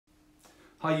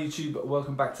Hi YouTube,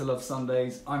 welcome back to Love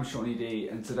Sundays. I'm Shawnee D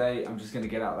and today I'm just going to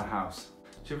get out of the house.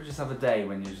 Do you ever just have a day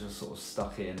when you're just sort of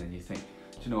stuck in and you think,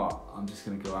 do you know what, I'm just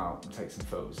going to go out and take some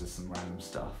photos of some random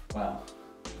stuff? Well,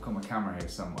 I've got my camera here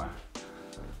somewhere.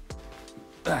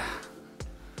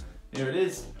 Here it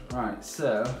is. Right,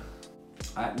 so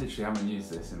I literally haven't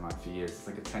used this in like a few years. It's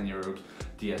like a 10-year-old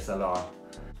DSLR.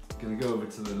 Gonna go over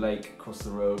to the lake across the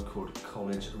road called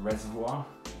Cornwall Reservoir,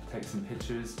 take some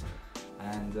pictures,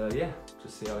 and yeah,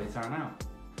 just see how they turn out.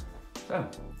 So,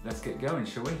 let's get going,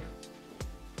 shall we?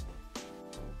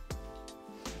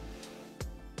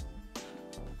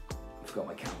 I've got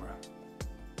my camera.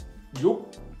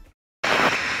 Yup.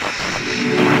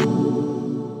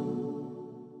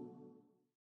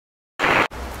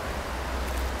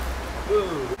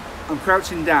 I'm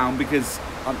crouching down because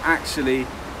I'm actually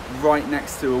right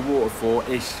next to a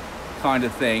waterfall-ish kind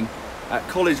of thing at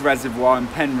Cornwall Reservoir in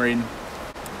Penryn,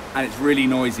 and it's really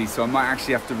noisy, so I might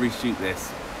actually have to reshoot this.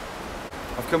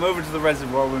 I've come over to the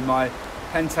reservoir with my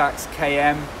Pentax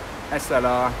KM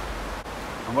SLR,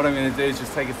 and what I'm going to do is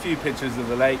just take a few pictures of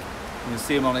the lake, and you'll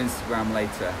see them on Instagram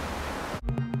later.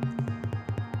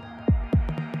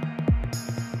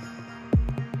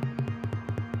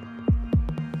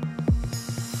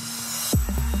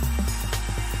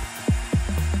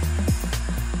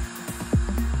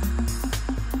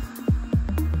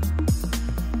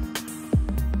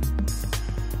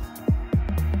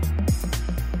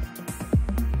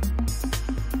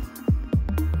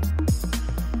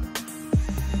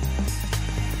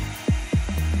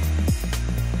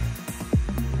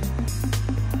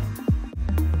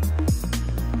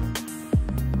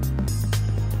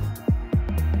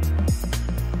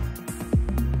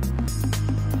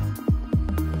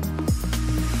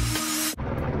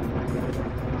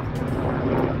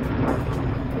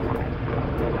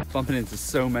 Bumping into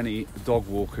so many dog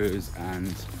walkers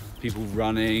and people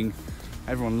running.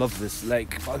 Everyone loves this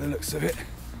lake by the looks of it.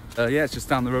 Yeah, it's just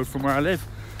down the road from where I live,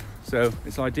 so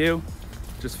it's ideal.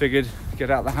 Just figured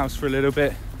get out of the house for a little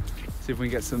bit, see if we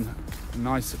can get some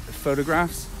nice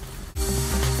photographs.